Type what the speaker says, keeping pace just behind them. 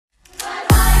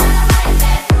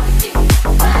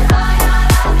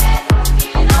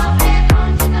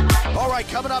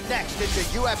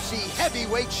UFC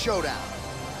heavyweight showdown.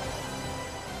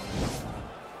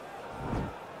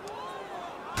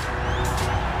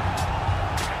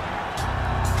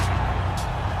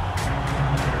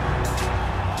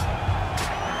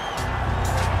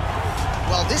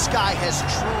 Well, this guy has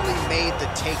truly made the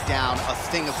takedown a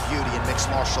thing of beauty in mixed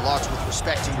martial arts. With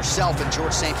respect to yourself and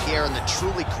George St. Pierre and the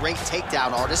truly great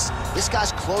takedown artists, this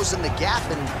guy's closing the gap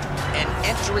and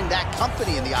entering that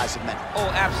company in the eyes of many. Oh,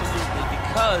 absolutely,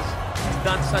 because he's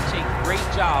done such a great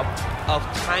job of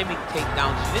timing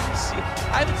takedowns.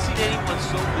 I haven't seen anyone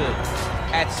so good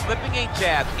at slipping a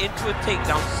jab into a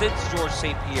takedown since George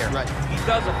St. Pierre. Right. He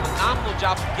does a phenomenal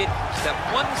job of getting from step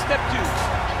 1 to step 2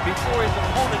 before his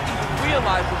opponent even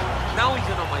realizes, now he's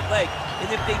in on my leg. And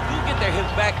if they do get their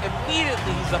hips back,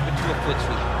 immediately he's up into a foot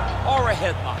sweep, or a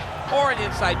headlock, or an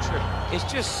inside trip. It's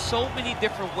just so many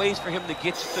different ways for him to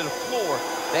get you to the floor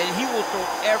that he will throw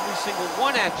every single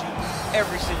one at you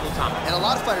every single time. And a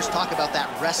lot of fighters talk about that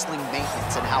wrestling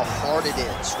maintenance and how hard it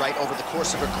is, right, over the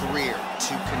course of a career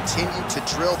to continue to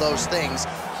drill those things.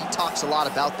 He talks a lot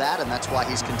about that, and that's why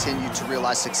he's continued to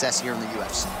realize success here in the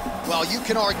UFC. Well, you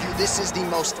can argue this is the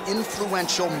most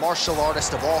influential martial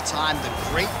artist of all time, the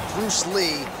great Bruce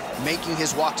Lee, making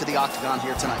his walk to the octagon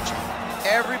here tonight, Jim.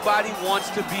 Everybody wants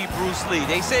to be Bruce Lee.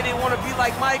 They say they want to be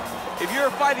like Mike. If you're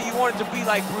a fighter, you want it to be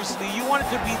like Bruce Lee. You want it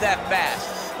to be that fast.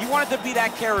 You want it to be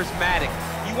that charismatic.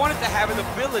 You want it to have an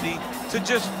ability to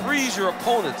just freeze your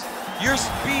opponents. Your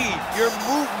speed, your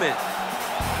movement,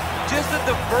 just the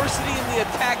diversity in the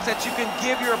attacks that you can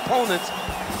give your opponents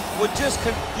would just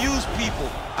confuse people.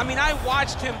 I mean, I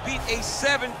watched him beat a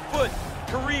 7-foot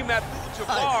Kareem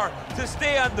Abdul-Jabbar to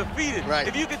stay undefeated. Right.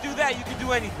 If you could do that, you could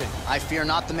do anything. I fear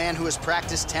not the man who has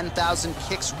practiced 10,000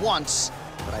 kicks once,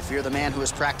 but I fear the man who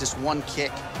has practiced one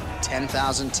kick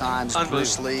 10,000 times.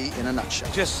 Bruce Lee in a nutshell.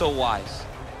 Just so wise.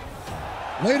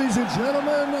 Ladies and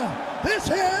gentlemen, this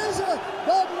is the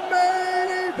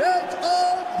main event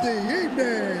of the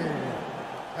evening.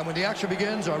 And when the action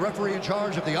begins, our referee in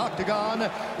charge of the octagon,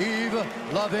 Yves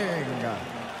Loving.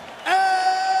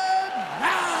 And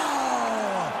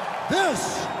now, this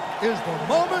is the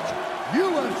moment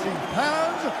UFC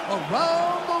fans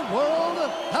around the world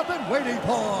have been waiting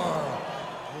for.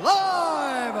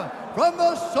 Live from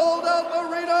the sold-out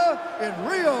arena in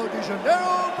Rio de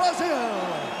Janeiro, Brazil.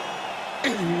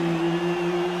 It's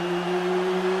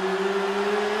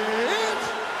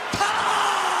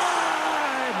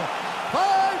time!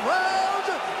 5 rounds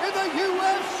in the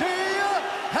UFC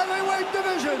heavyweight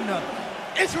division.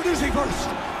 Introducing first,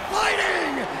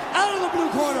 fighting out of the blue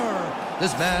corner.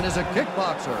 This man is a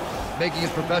kickboxer, making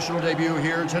his professional debut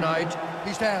here tonight.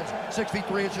 He stands 6 feet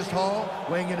 3 inches tall,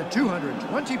 weighing in at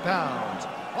 220 pounds.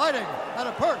 Fighting out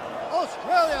of Perth,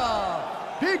 Australia,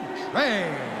 Big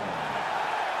Train.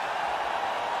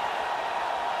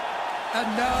 And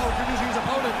now introducing his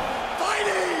opponent,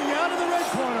 fighting out of the red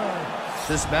corner.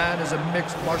 This man is a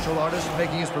mixed martial artist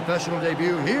making his professional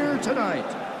debut here tonight.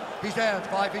 He stands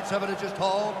 5 feet 7 inches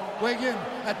tall, weighing in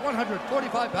at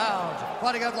 145 pounds.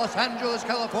 Fighting out of Los Angeles,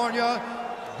 California,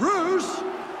 Bruce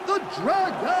the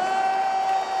Dragon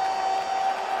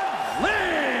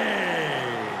Lee.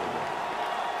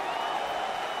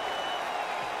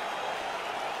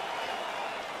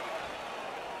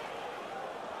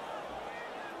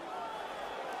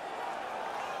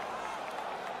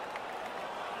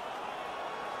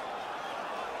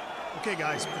 Okay,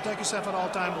 guys, protect yourself at all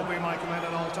time, obey my command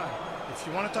at all time. If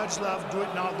you want to touch left, do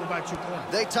it now, go back to your corner.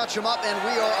 They touch him up, and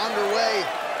we are underway.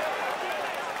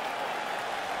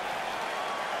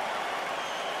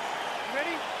 You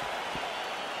ready? You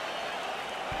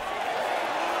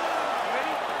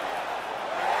ready?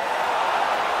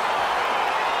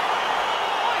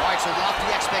 All right, so lofty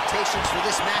expectations for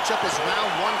this matchup as round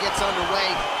 1 gets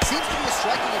underway. Seems to be a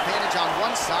striking advantage on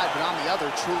one side, but on the other,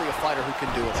 truly a fighter who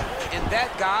can do it. And that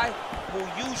guy will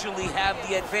usually have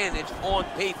the advantage on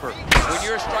paper. When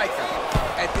you're a striker,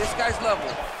 at this guy's level,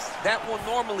 that will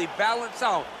normally balance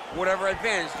out whatever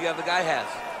advantage the other guy has.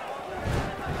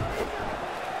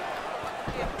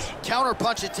 Counter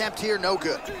punch attempt here, no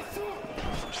good.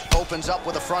 Opens up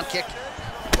with a front kick.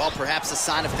 Well, perhaps a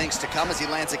sign of things to come as he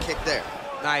lands a kick there.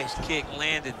 Nice kick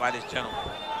landed by this gentleman.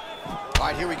 All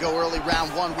right, here we go, early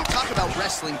round 1. We talk about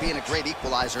wrestling being a great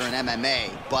equalizer in MMA,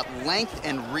 but length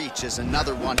and reach is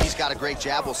another one. He's got a great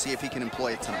jab. We'll see if he can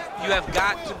employ it tonight. You have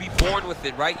got to be born with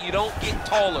it, right? You don't get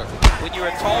taller. When you're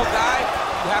a tall guy,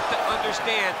 you have to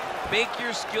understand, make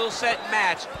your skill set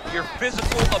match your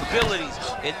physical abilities.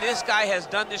 And this guy has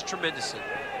done this tremendously.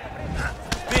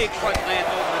 Big front land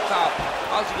over the top.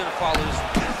 How's he gonna follow this?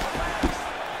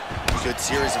 Good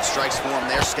series of strikes for him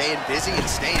there, staying busy and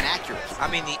staying accurate. I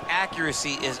mean, the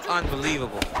accuracy is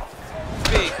unbelievable.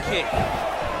 Big kick.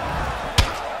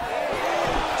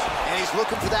 And he's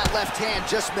looking for that left hand,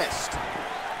 just missed.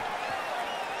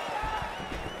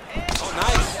 Oh,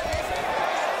 nice.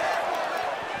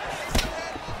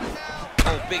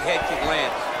 Oh, big head kick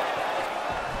lands.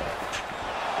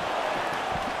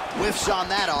 Whiffs on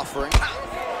that offering.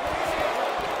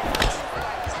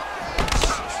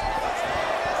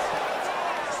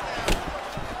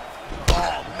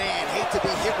 Oh, man, hate to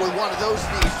be hit with one of those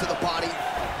knees to the body.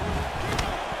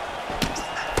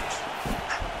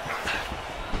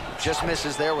 Just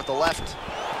misses there with the left.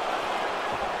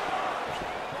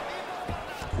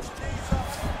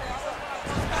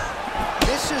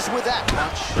 Misses with that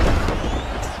punch.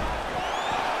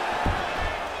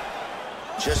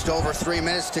 Just over 3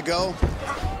 minutes to go.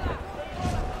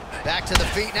 Back to the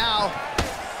feet now.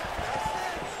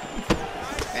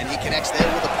 And he connects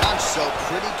there with a punch, so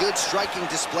pretty good striking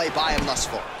display by him thus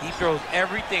far. He throws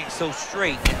everything so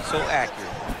straight and so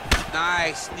accurate.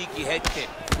 Nice, sneaky head kick.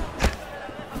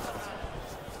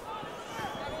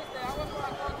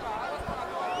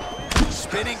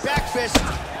 Spinning back fist.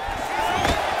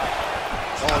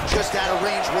 Oh, just out of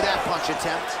range with that punch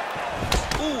attempt.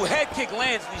 Ooh, head kick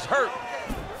lands and he's hurt.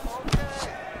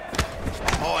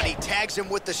 Oh, and he tags him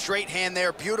with the straight hand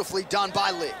there. Beautifully done by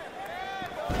Lee.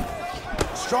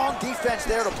 Strong defense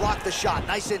there to block the shot.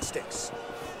 Nice instincts.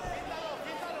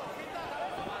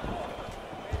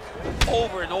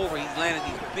 Over and over, he's landing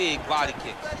these big body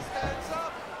kicks.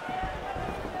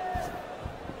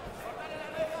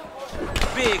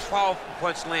 Big, powerful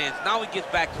punch lands. Now he gets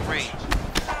back to range.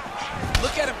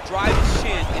 Look at him drive his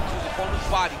shin into his opponent's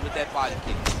body with that body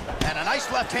kick. And a nice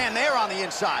left hand there on the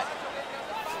inside.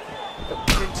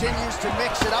 Continues to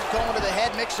mix it up, going to the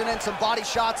head, mixing in some body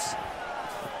shots.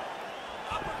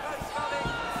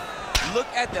 Look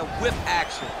at the whip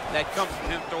action that comes from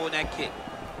him throwing that kick.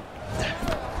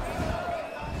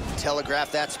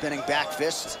 Telegraph that spinning back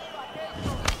fist.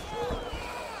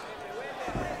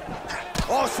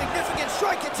 Oh, significant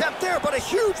strike attempt there, but a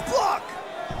huge block.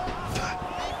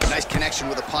 Nice connection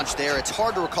with a punch there. It's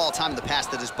hard to recall a time in the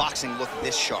past that his boxing looked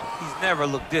this sharp. He's never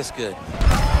looked this good.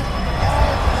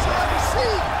 See?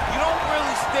 You don't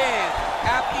really stand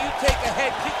after you take a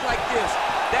head kick like this.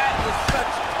 That is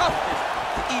such toughness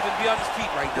to even be on his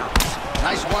feet right now.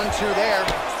 Nice 1-2 there.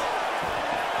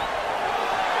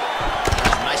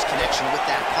 Nice connection with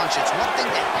that punch. It's one thing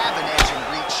to have an edge and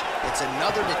reach. It's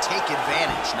another to take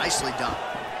advantage. Nicely done.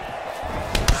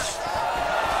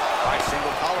 All right,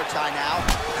 single collar tie now.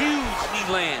 Huge knee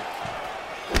land.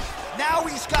 Now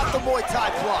he's got the Muay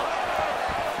Thai plug.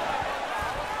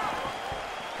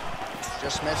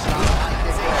 Just missed on that.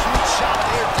 It's a huge shot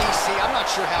there, DC. I'm not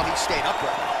sure how he stayed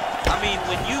upright. I mean,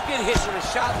 when you get hit with a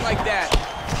shot like that,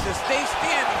 to stay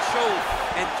standing shows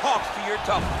and talks to your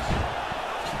toughness.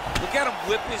 Look at him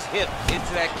whip his hip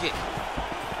into that kick.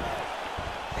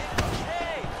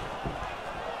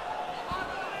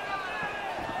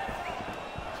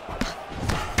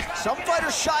 Some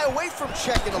fighters shy away from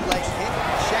checking a leg kick.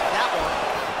 Check that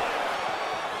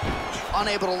one.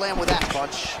 Unable to land with that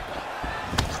punch.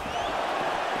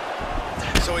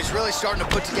 So he's really starting to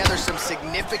put together some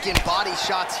significant body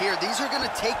shots here. These are going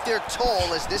to take their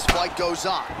toll as this fight goes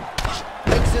on.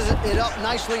 Mixes it up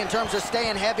nicely in terms of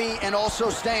staying heavy and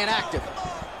also staying active.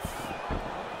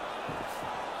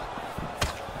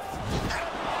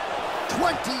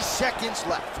 "20 seconds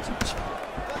left.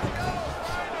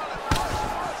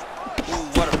 Ooh,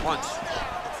 what a punch.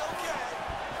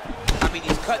 I mean,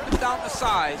 he's cutting them down to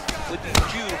size with these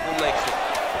beautiful leg kicks.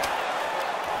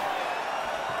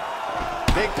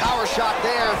 Big power shot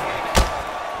there.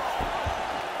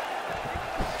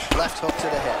 Left hook to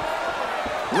the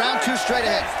head. Round 2 straight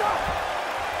ahead.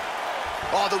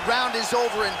 Oh, the round is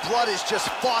over and blood is just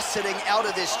fauceting out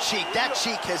of this cheek. That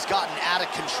cheek has gotten out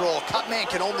of control. Cutman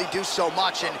can only do so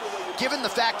much, and given the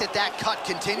fact that that cut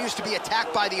continues to be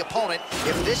attacked by the opponent,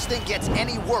 if this thing gets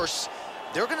any worse,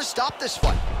 they're gonna stop this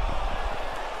fight.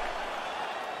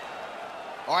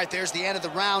 All right, there's the end of the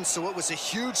round, so it was a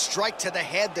huge strike to the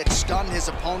head that stunned his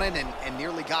opponent and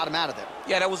nearly got him out of there.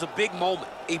 Yeah, that was a big moment.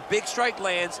 A big strike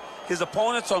lands, his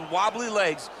opponent's on wobbly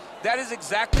legs. That is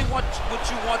exactly what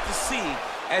you want to see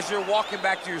as you're walking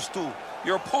back to your stool.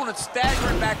 Your opponent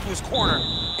staggering back to his corner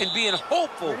and being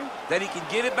hopeful that he can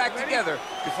get it back together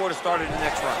before the start of the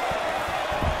next round.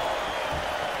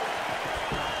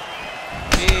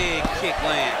 Big kick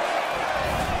lands.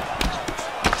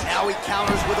 Now he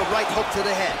counters with a right hook to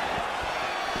the head.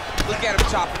 Look at him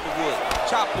chopping the wood.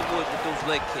 Chop the wood with those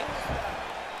leg kicks.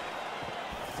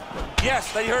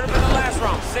 Yes, that you heard him in the last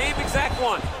round. Same exact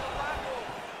one.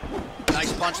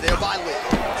 Nice punch there by Lee.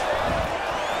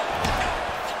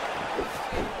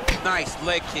 Nice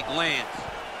leg kick lands.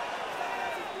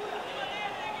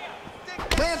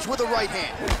 Lands with a right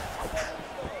hand.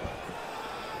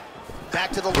 Back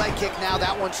to the leg kick now.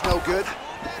 That one's no good.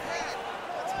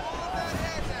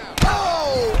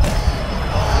 Oh! Over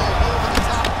the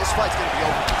top. This fight's going to be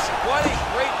over. What a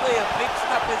great way of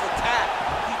mixing up his attack.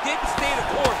 He didn't stay the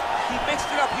course. He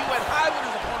mixed it up. He went high when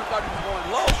his opponent thought he was going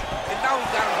low. And now he's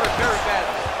got him hurt very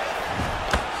badly.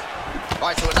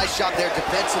 All right, so a nice shot there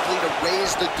defensively to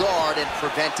raise the guard and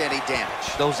prevent any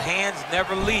damage. Those hands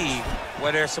never leave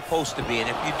where they're supposed to be. And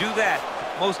if you do that,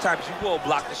 most times you will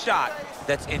block the shot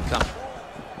that's incoming.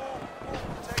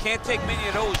 Can't take many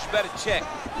of those. You better check.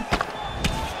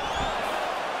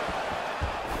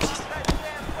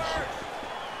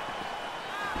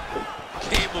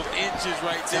 Game of inches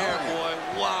right there, boy.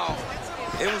 Wow.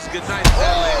 It was good night.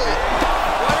 What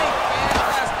a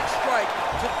fantastic strike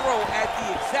to throw at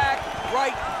the exact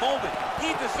right moment.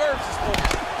 He deserves this moment.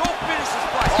 Go finish this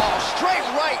fight. Oh, straight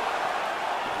right.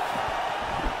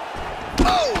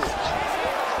 Oh!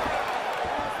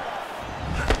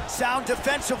 Sound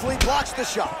defensively blocks the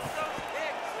shot.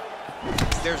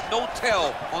 There's no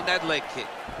tell on that leg kick.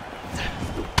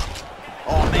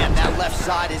 Oh, man, that left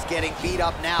side is getting beat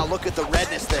up now. Look at the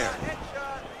redness there.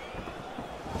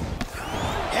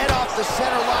 Head off the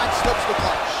center line, slips the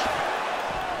punch.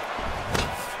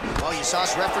 Well, you saw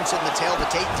us referencing the tail of the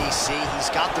tape, DC. He's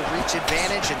got the reach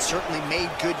advantage and certainly made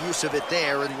good use of it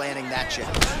there in landing that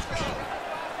jab.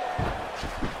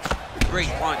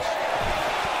 Great punch.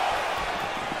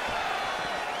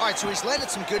 All right, so he's landed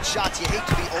some good shots. You hate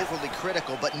to be overly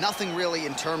critical, but nothing really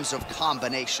in terms of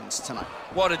combinations tonight.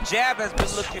 Well, the jab has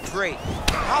been looking great.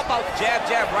 How about jab,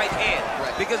 jab, right hand?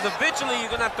 Right. Because eventually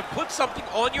you're going to have to put something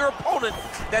on your opponent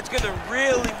that's going to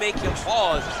really make him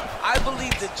pause. I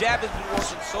believe the jab has been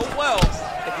working so well,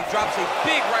 if he drops a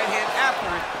big right hand after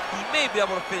it, he may be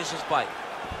able to finish his fight.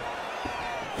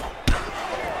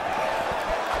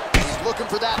 He's looking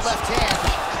for that left hand.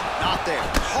 Not there.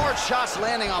 Hard shots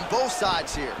landing on both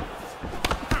sides here.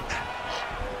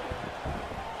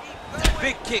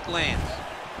 Big kick lands.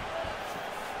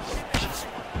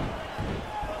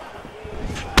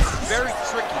 Very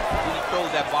tricky when he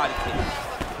throws that body kick.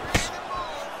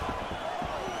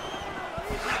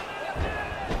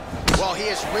 Well, he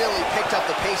has really picked up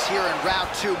the pace here in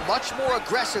round two. Much more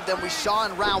aggressive than we saw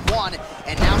in round one,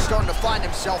 and now starting to find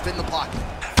himself in the pocket.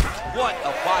 What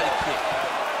a body kick.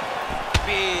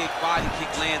 Big body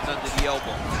kick lands under the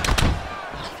elbow.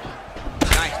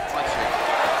 Nice punch here.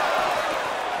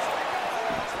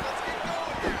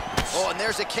 Oh, and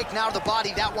there's a kick now to the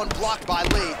body. That one blocked by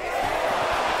Lee.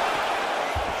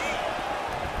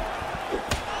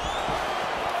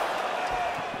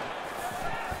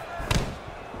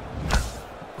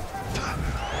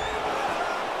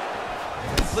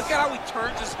 Look at how he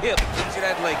turns his hip into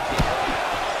that leg kick.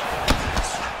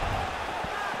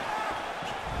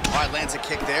 All right, lands a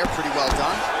kick there, pretty well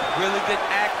done. Really good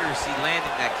accuracy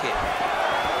landing that kick.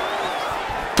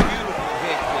 Beautiful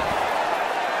head kick.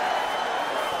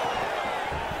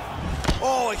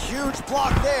 Oh, a huge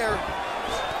block there.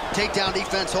 Takedown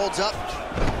defense holds up.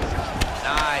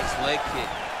 Nice leg kick.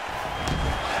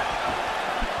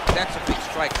 That's a big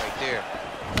strike right there.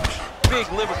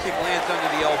 Big liver kick lands under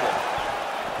the elbow.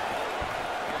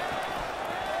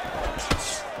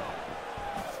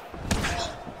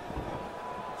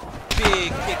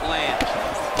 Big kick lands.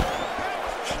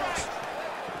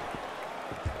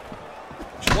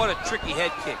 What a tricky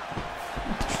head kick.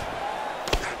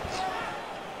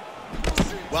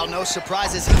 Well, no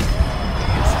surprises.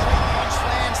 Punch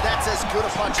lands, that's as good a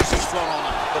punch as he's thrown all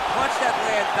night. The punch that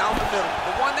lands down the middle,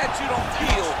 the one that you don't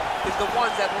feel, is the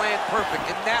ones that land perfect,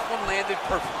 and that one landed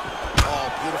perfect. Oh,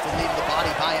 beautiful knee to the body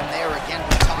by him there. Again,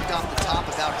 we talked off the top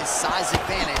about his size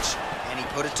advantage, and he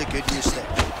put it to good use there.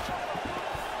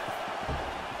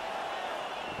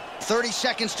 30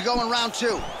 seconds to go in round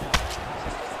two. Oh!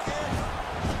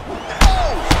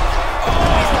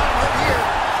 He's got hurt here.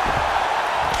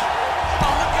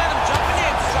 Oh, look at him jumping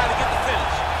in to try to get the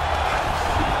finish.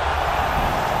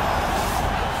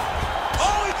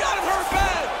 Oh, he got him hurt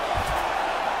bad.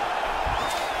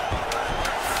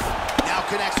 Now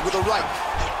connects with a right.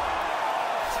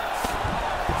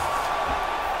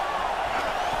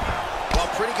 Well,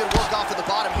 pretty good work off of the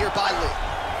bottom here by Lee.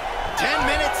 10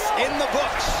 minutes in the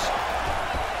books.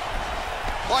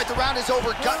 All right, the round is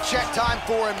over. Gut check time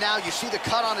for him now. You see the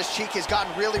cut on his cheek has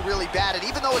gotten really, really bad. And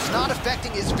even though it's not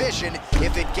affecting his vision,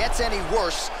 if it gets any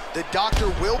worse, the doctor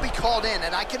will be called in.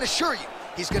 And I can assure you,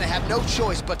 he's going to have no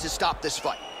choice but to stop this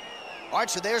fight. All right,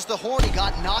 so there's the horn. He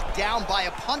got knocked down by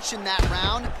a punch in that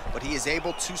round, but he is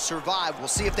able to survive. We'll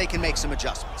see if they can make some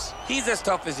adjustments. He's as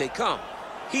tough as they come.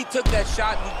 He took that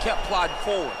shot and he kept plodding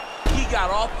forward. He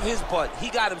got off of his butt. He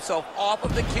got himself off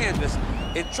of the canvas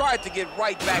and tried to get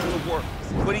right back to work.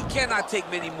 But he cannot take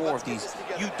many more of these.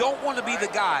 You don't want to be the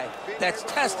guy that's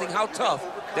testing how tough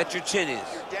that your chin is.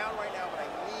 You're down right now, but I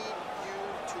need you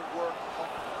to work hard.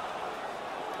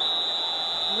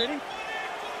 You ready?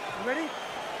 You ready?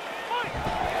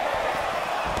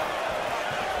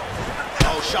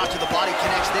 Oh, shot to the body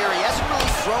connects there. He hasn't really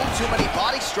thrown too many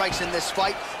body strikes in this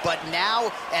fight, but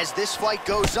now, as this fight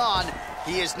goes on,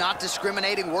 he is not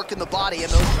discriminating, working the body,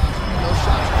 and those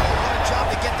shots are a good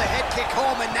job to get the head kick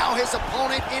home, and now his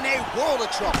opponent in a world of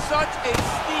trouble. Such a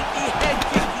sneaky head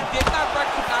kick. He did not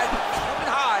recognize it coming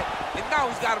high, and now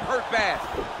he's got him hurt bad.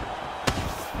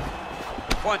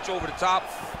 Punch over the top.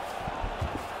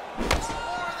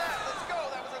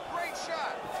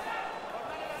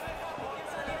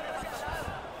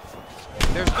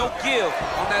 There's no give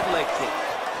on that leg kick.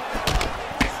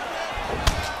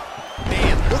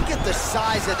 Man, look at the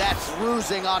size of that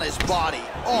bruising on his body.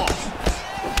 Oh.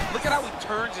 Look at how he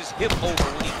turns his hip over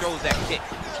when he throws that kick.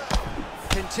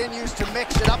 Continues to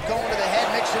mix it up, going to the head,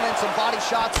 mixing in some body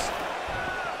shots.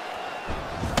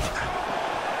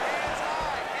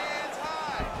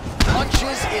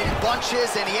 Punches in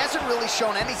bunches, and he hasn't really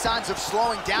shown any signs of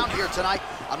slowing down here tonight.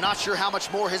 I'm not sure how much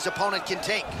more his opponent can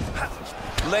take.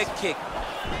 Leg kick.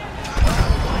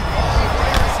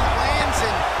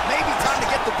 And maybe time to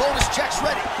get the bonus checks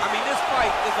ready. I mean, this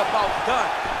fight is about done.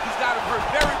 He's got him hurt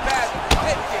very bad with his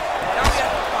head kick. Now he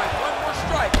has to find one more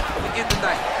strike to end the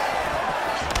night.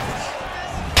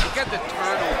 Look at the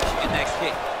turnover in that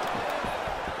kick.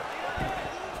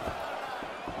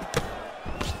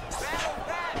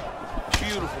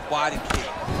 Beautiful body kick.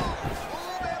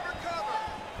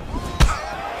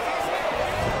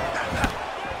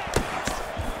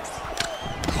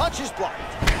 Punch is blocked.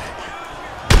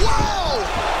 Whoa!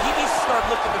 He needs to start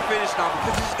looking to finish now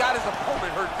because he's got his opponent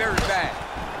hurt very bad.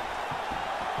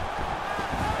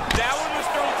 That one was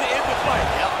thrown to end the fight.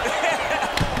 Yep.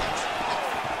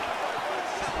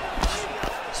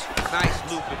 Nice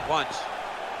looping punch.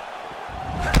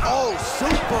 Oh,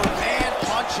 Superman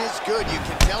punch is good. You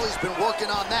can tell he's been working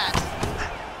on that.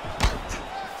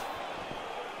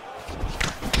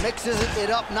 Mixes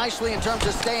it up nicely in terms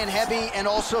of staying heavy and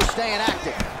also staying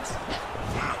active.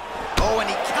 Oh, and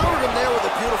he countered him there with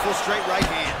a beautiful straight right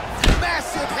hand.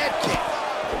 Massive head kick.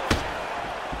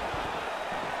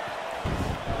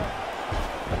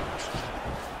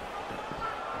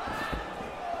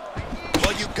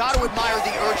 Well, you've got to admire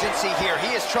the urgency here.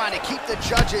 He is trying to keep the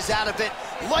judges out of it,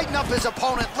 lighten up his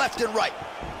opponent left and right.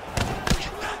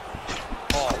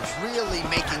 Oh, really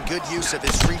making good use of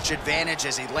his reach advantage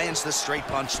as he lands the straight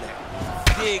punch there.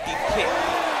 Big kick.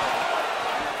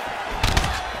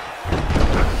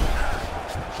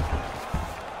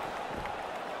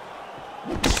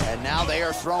 And now they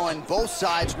are throwing both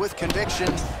sides with conviction.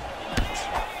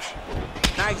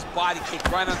 Nice body kick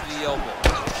right under the elbow.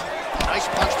 Nice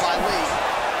punch by Lee.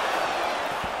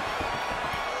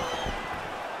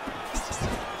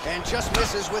 And just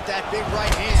misses with that big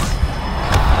right hand.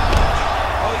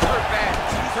 Oh, he's hurt bad.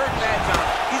 He's hurt bad, John.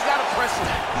 He's got to press him.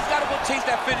 He's got to go chase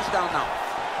that finish down now.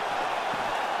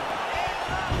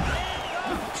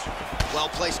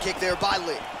 Well-placed kick there by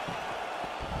Lee.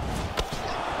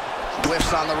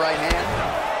 Whiffs on the right hand.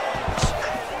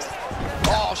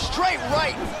 Oh, straight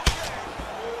right.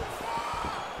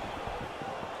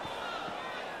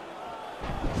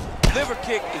 Liver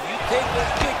kick, if you take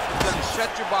those kicks, it's going to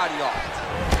shut your body off.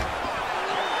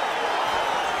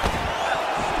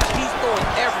 He's throwing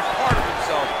every part of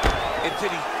himself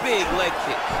into these big leg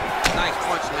kicks. Nice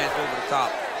punch lands over the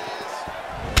top.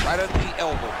 Right under the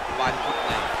elbow, body kick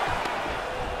lands.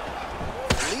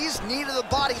 Lee's knee to the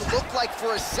body looked like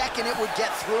for a second it would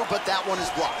get through, but that one is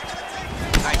blocked.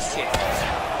 Nice kick.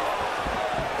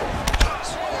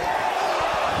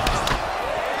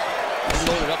 He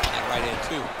loaded up on that right hand,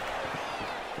 too.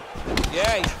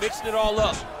 Yeah, he's mixing it all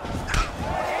up.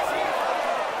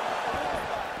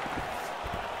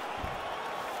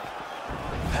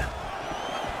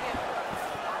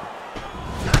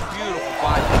 Beautiful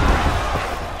body.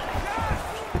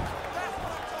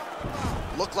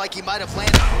 Looked like he might have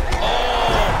landed.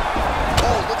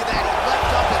 Oh, look at that. He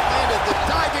leapt up and landed the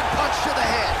diving punch to the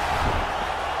head.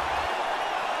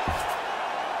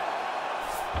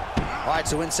 All right,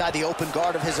 so inside the open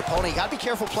guard of his opponent. You got to be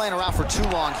careful playing around for too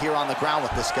long here on the ground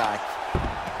with this guy.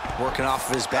 Working off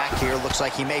of his back here. Looks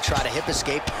like he may try to hip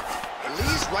escape.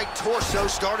 Lee's right torso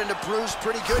starting to bruise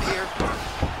pretty good here.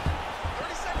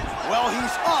 Well,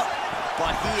 he's up,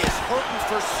 but he is hurting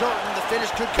for certain. The finish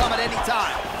could come at any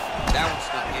time. That one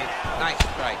snuck in. Nice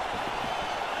strike.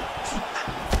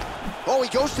 Oh, he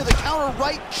goes to the counter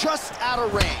right, just out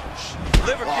of range.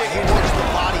 Liver kick. He works the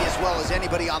body as well as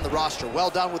anybody on the roster. Well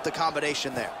done with the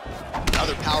combination there.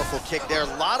 Another powerful kick there.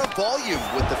 A lot of volume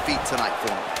with the feet tonight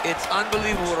for him. It's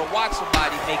unbelievable to watch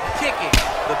somebody make kicking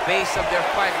the base of their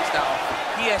fighting style.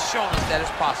 He has shown us that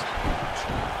it's possible.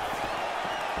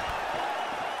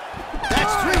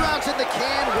 That's 3 rounds in the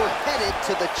can. We're headed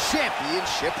to the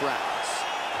championship rounds.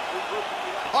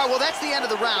 All right, well, that's the end of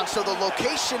the round, so the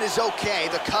location is okay,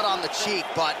 the cut on the cheek,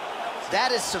 but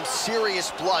that is some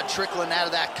serious blood trickling out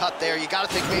of that cut there. You got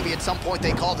to think maybe at some point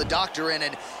they call the doctor in,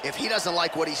 and if he doesn't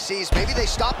like what he sees, maybe they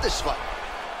stop this fight.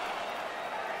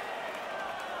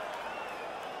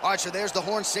 All right, so there's the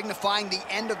horn signifying the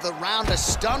end of the round. A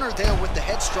stunner there with the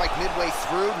head strike midway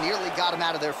through. Nearly got him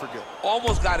out of there for good.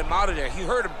 Almost got him out of there. He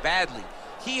hurt him badly.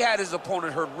 He had his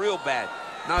opponent hurt real bad.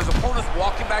 Now his opponent's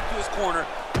walking back to his corner.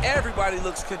 Everybody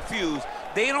looks confused.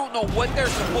 They don't know what they're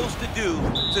supposed to do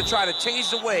to try to change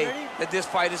the way that this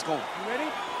fight is going. You ready?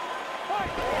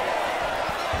 Fight!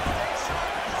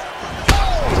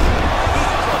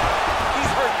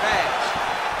 He's hurt bad.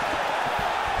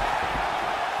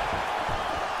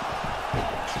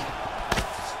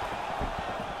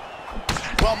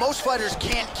 Well, most fighters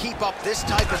can't keep up this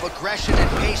type of aggression and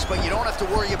pace, but you don't have to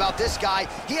worry about this guy.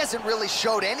 He hasn't really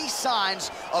showed any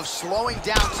signs of slowing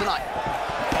down tonight.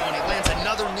 Oh, and he lands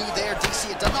another knee there. DC,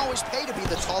 it doesn't always pay to be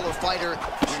the taller fighter.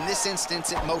 In this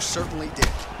instance, it most certainly did.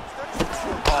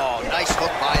 Oh, nice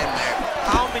hook by him there.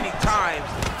 How many times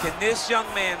can this young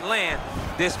man land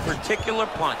this particular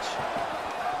punch?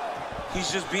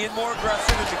 He's just being more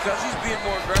aggressive, and because he's being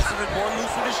more aggressive and more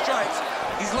loose with his strikes,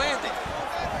 he's landing.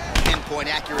 Pinpoint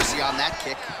accuracy on that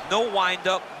kick. No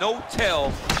wind-up, no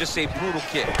tell, just a brutal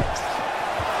kick.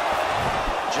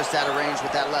 Just out of range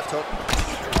with that left hook.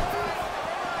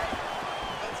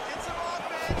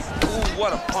 Ooh,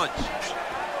 what a punch.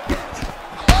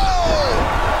 Oh!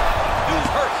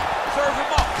 Dude's hurt. Serve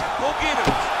him up. Go get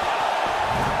him.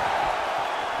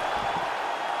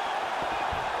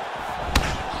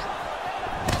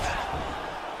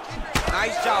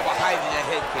 Nice job of hiding that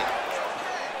head kick.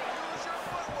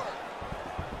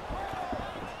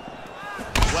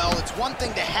 Well, it's one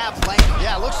thing to have length.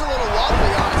 Yeah, looks a little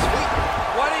wobbly on his feet.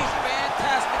 What a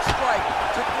fantastic strike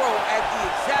to throw at the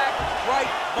exact right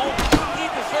moment.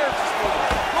 He deserves this moment.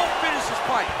 Go finish his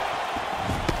fight.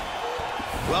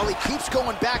 Well, he keeps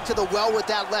going back to the well with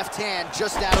that left hand,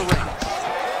 just out of range.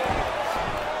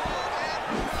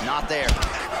 Not there.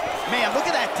 Man, look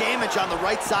at that damage on the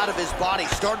right side of his body.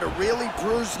 Starting to really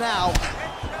bruise now.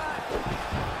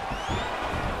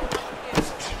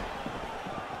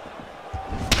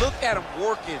 Look at him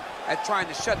working at trying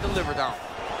to shut the liver down.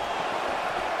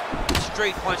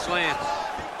 Straight punch lands.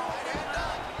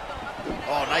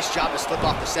 Oh, nice job to slip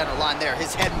off the center line there.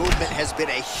 His head movement has been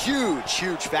a huge,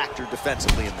 huge factor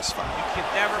defensively in this fight. You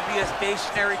can never be a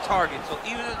stationary target, so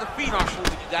even if the feet aren't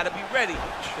moving, you got to be ready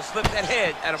to slip that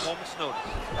head at a moment's notice.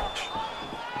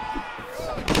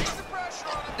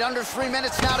 Under 3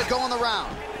 minutes now to go in the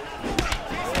round.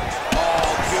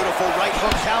 Oh, beautiful right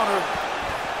hook counter.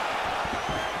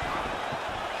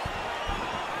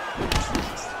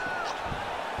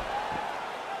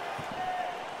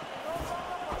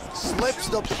 Slips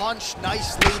the punch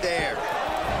nicely there.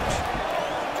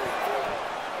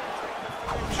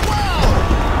 Wow!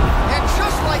 And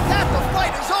just like that, the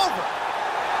fight is over.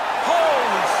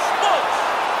 Holy smokes!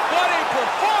 What a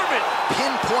performance!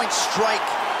 Pinpoint strike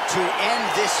to end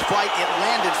this fight. It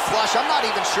landed flush. I'm not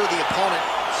even sure the opponent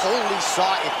wholly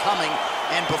saw it coming,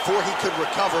 and before he could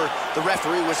recover, the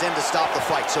referee was in to stop the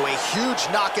fight. So a huge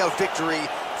knockout victory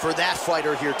for that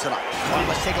fighter here tonight. Well,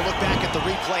 let's take a look back at the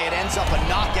replay. It ends up a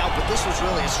knockout, but this was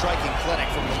really a striking clinic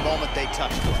from the moment they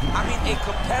touched it. I mean, a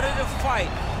competitive fight.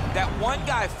 That one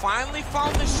guy finally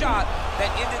found the shot that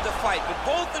ended the fight. But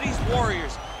both of these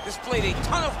warriors displayed a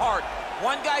ton of heart.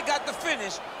 One guy got the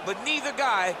finish, but neither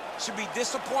guy should be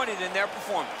disappointed in their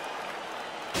performance.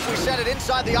 We sent it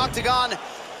inside the octagon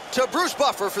to Bruce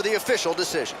Buffer for the official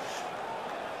decision.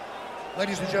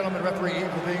 Ladies and gentlemen, referee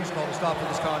Ian Levine called a stop to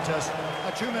this contest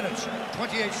at 2 minutes,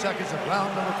 28 seconds of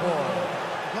round number 4.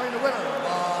 Declaring the winner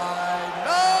by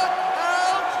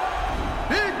knockout,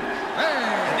 Big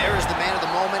Man. And there is the man of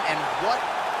the moment, and what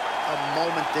a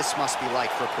moment this must be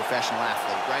like for a professional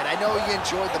athlete, right? I know you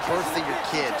enjoyed the birth of your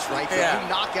kids, right? But yeah.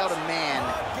 you knock out a man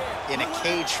in a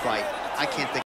cage fight, I can't think